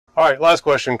All right, last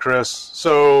question, Chris.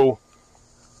 So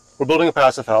we're building a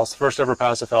passive house, the first ever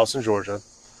passive house in Georgia.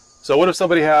 So what if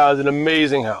somebody has an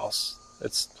amazing house?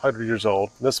 It's 100 years old.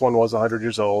 This one was 100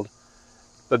 years old.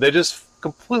 But they just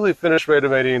completely finished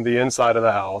renovating the inside of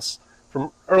the house.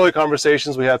 From early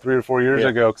conversations we had 3 or 4 years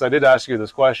ago, because I did ask you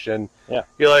this question,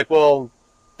 you're like, well,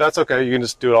 that's okay. You can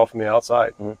just do it all from the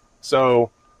outside.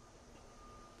 So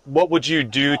what would you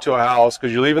do to a house?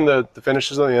 Because you're leaving the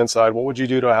finishes on the inside. What would you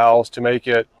do to a house to make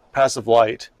it passive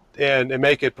light and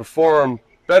make it perform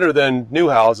better than new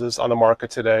houses on the market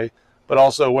today, but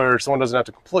also where someone doesn't have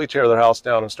to completely tear their house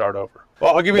down and start over?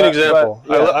 Well, I'll give you an example.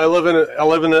 I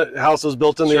live in a house that was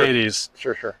built in the 80s.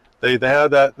 Sure. They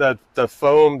had that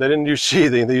foam. They didn't use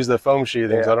sheathing. They used the foam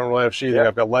sheathings. I don't really have sheathing.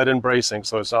 I've got lead in bracing,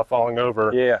 so it's not falling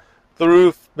over. The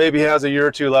roof maybe has a year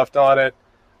or two left on it.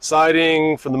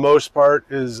 Siding, for the most part,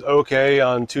 is okay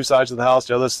on 2 sides of the house.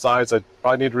 The other sides, I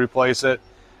probably need to replace it.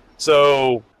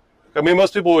 So, I mean,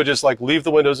 most people would just like leave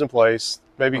the windows in place,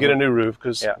 maybe get a new roof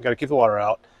because you got to keep the water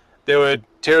out. They would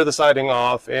tear the siding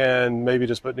off and maybe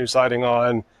just put new siding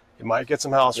on. You might get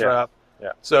some house wrap.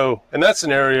 So in that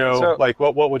scenario, like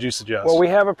what would you suggest? Well, we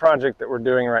have a project that we're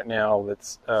doing right now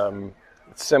that's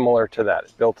similar to that.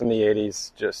 It's built in the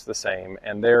 80s, just the same,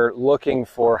 and they're looking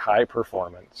for high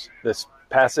performance. This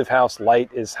passive house light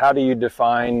is, how do you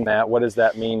define that? What does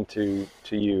that mean to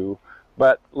you?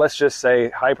 But let's just say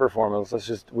high performance.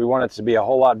 We want it to be a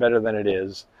whole lot better than it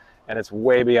is, and it's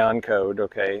way beyond code,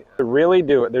 okay? To really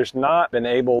do it, there's not been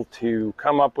able to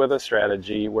come up with a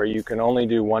strategy where you can only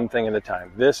do one thing at a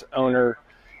time. This owner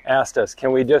asked us,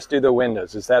 can we just do the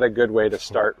windows? Is that a good way to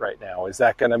start right now? Is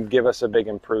that going to give us a big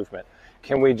improvement?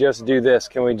 Can we just do this?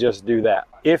 Can we just do that?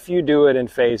 If you do it in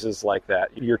phases like that,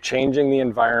 you're changing the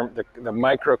environment, the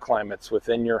microclimates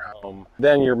within your home.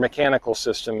 Then your mechanical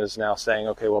system is now saying,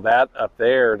 okay, well, that up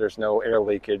there, there's no air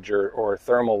leakage or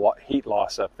thermal heat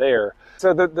loss up there.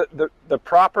 So the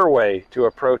proper way to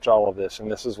approach all of this,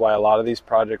 and this is why a lot of these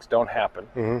projects don't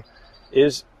happen,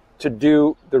 is to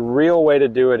do, the real way to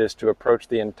do it is to approach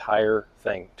the entire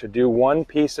thing. To do one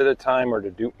piece at a time, or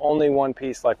to do only one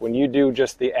piece, like when you do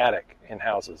just the attic in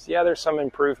houses. Yeah, there's some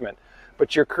improvement,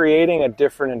 but you're creating a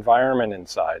different environment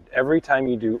inside. Every time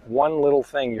you do one little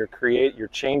thing, you're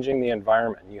changing the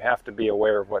environment. You have to be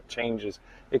aware of what changes.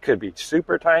 It could be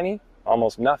super tiny,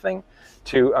 almost nothing,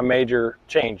 to a major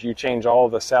change. You change all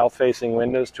of the south-facing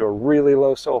windows to a really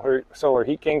low solar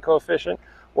heat gain coefficient.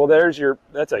 Well,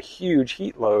 that's a huge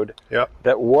heat load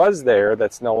that was there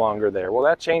that's no longer there. Well,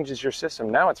 that changes your system.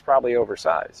 Now it's probably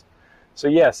oversized. So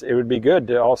yes, it would be good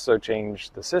to also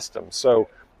change the system. So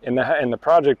in the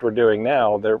project we're doing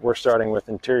now, we're starting with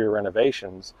interior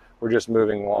renovations. We're just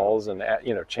moving walls and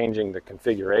changing the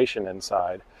configuration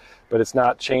inside, but it's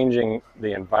not changing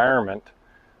the environment.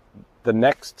 The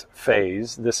next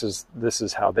phase, this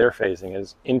is how they're phasing,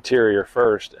 is interior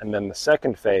first, and then the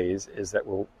second phase is that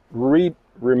we'll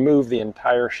remove the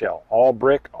entire shell, all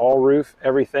brick, all roof,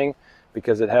 everything,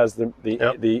 because it has the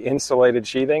insulated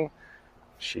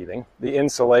the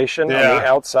insulation on the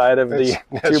outside of the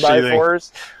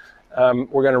 2x4s.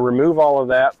 We're going to remove all of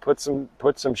that, put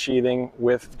some sheathing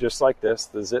with, just like this,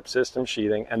 the zip system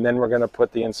sheathing, and then we're going to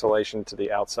put the insulation to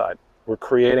the outside. We're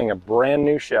creating a brand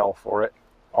new shell for it.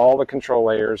 All the control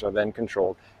layers are then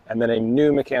controlled, and then a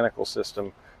new mechanical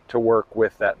system to work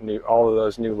with all of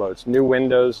those new loads, new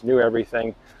windows, new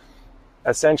everything.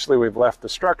 Essentially, we've left the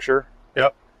structure.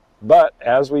 But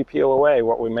as we peel away,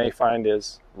 what we may find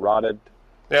is rotted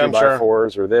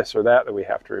 2x4s or this or that we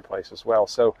have to replace as well.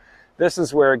 So this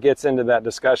is where it gets into that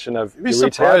discussion of, do we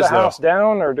tear the house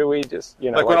down, or do we just,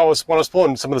 like when I was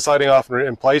pulling some of the siding off and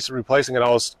replacing it, I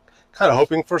was kind of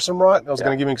hoping for some rot. I was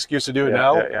going to give me an excuse to do it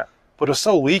now. But it was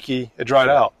so leaky, it dried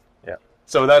out.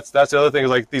 So that's the other thing, is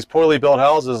like these poorly built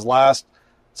houses last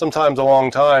sometimes a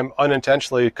long time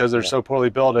unintentionally because they're so poorly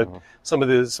built. Some of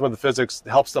the physics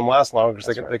helps them last longer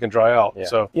because they can dry out.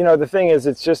 So the thing is,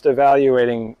 it's just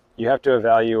evaluating. You have to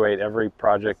evaluate every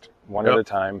project one at a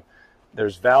time.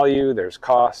 There's value, there's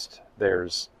cost,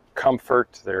 there's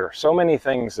comfort. There are so many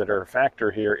things that are a factor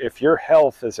here. If your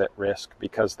health is at risk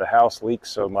because the house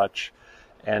leaks so much,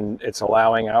 and it's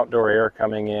allowing outdoor air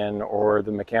coming in, or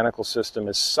the mechanical system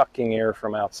is sucking air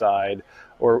from outside,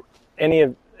 or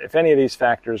if any of these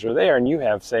factors are there, and you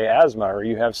have, say, asthma, or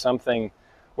you have something,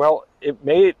 well,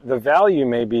 the value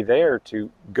may be there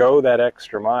to go that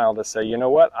extra mile to say, you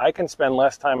know what, I can spend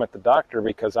less time at the doctor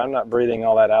because I'm not breathing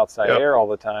all that outside air all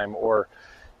the time, or,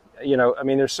 I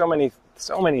mean, there's so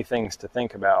many things to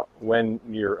think about when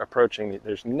you're approaching.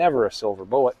 There's never a silver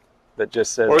bullet that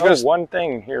just says, one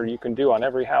thing here you can do on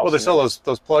every house. Well, they sell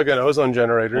those plug-in ozone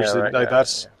generators.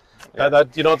 Yeah.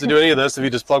 That you don't have to do any of this if you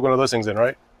just plug one of those things in,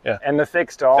 right? Yeah. And the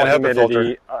fix to all And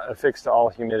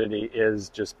HEPA humidity, is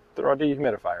just throw a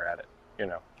dehumidifier at it. You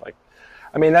know, like,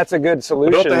 I mean, that's a good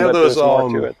solution. But don't they have but those, there's more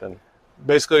to it than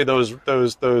basically those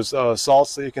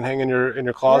salts that you can hang in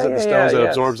your closet, the stones that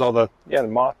absorbs all the the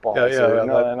mothballs.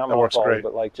 Not works mothballs, great.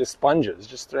 but like just sponges,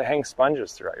 just to hang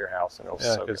sponges throughout your house, and it'll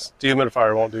soak it. Because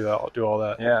dehumidifier won't do that. Do all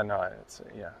that. Yeah, no, it's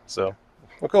So,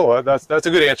 well, cool. That's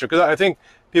a good answer, because I think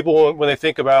people, when they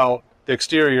think about the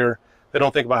exterior, they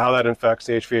don't think about how that affects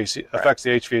the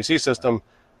HVAC system.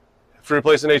 If you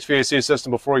replace an HVAC system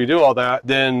before you do all that,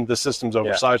 then the system's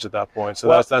oversized at that point. So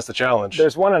that's the challenge.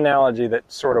 There's one analogy that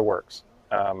sort of works,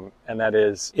 and that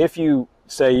is, if you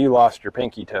say you lost your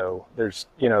pinky toe, there's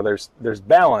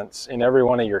balance in every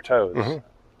one of your toes. Mm-hmm.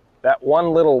 That one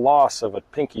little loss of a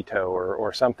pinky toe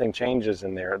or something changes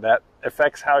in there, that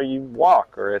affects how you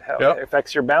walk, or it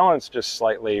affects your balance just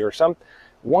slightly, or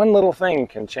one little thing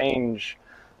can change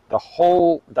the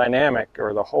whole dynamic,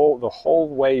 or the whole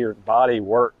way your body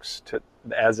works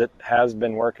as it has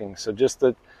been working. So just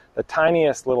the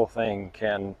tiniest little thing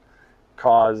can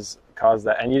cause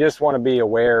that, and you just want to be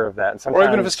aware of that. And sometimes, or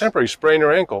even if it's temporary, you sprain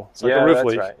your ankle, it's like a roof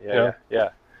leak. Right. Yeah.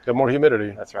 Got more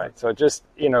humidity. That's right. So just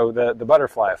the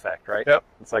butterfly effect, right? Yep.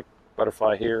 It's like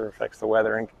butterfly here affects the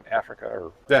weather in Africa,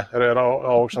 or it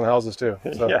all works on the houses too.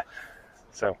 So. Yeah.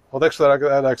 So well, thanks for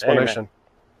that explanation. Amen.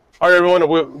 All right, everyone,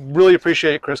 we really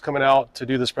appreciate Chris coming out to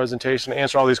do this presentation,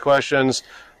 answer all these questions.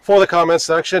 For the comments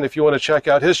section, if you want to check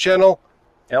out his channel,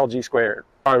 LG Squared.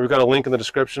 All right, we've got a link in the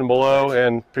description below,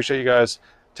 and appreciate you guys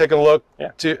taking a look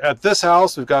at this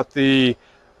house. We've got the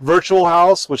virtual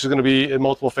house, which is going to be in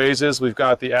multiple phases. We've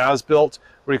got the as-built,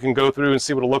 where you can go through and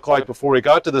see what it looked like before we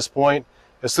got to this point.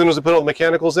 As soon as we put all the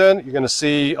mechanicals in, you're going to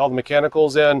see all the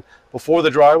mechanicals in before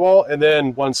the drywall, and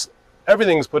then once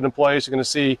everything's put in place, you're going to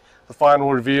see the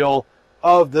final reveal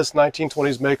of this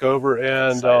 1920s makeover.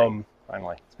 And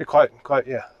finally, it's been quite quite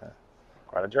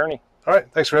a journey. All right,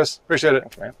 thanks, Chris. Appreciate it.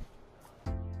 Thanks, man.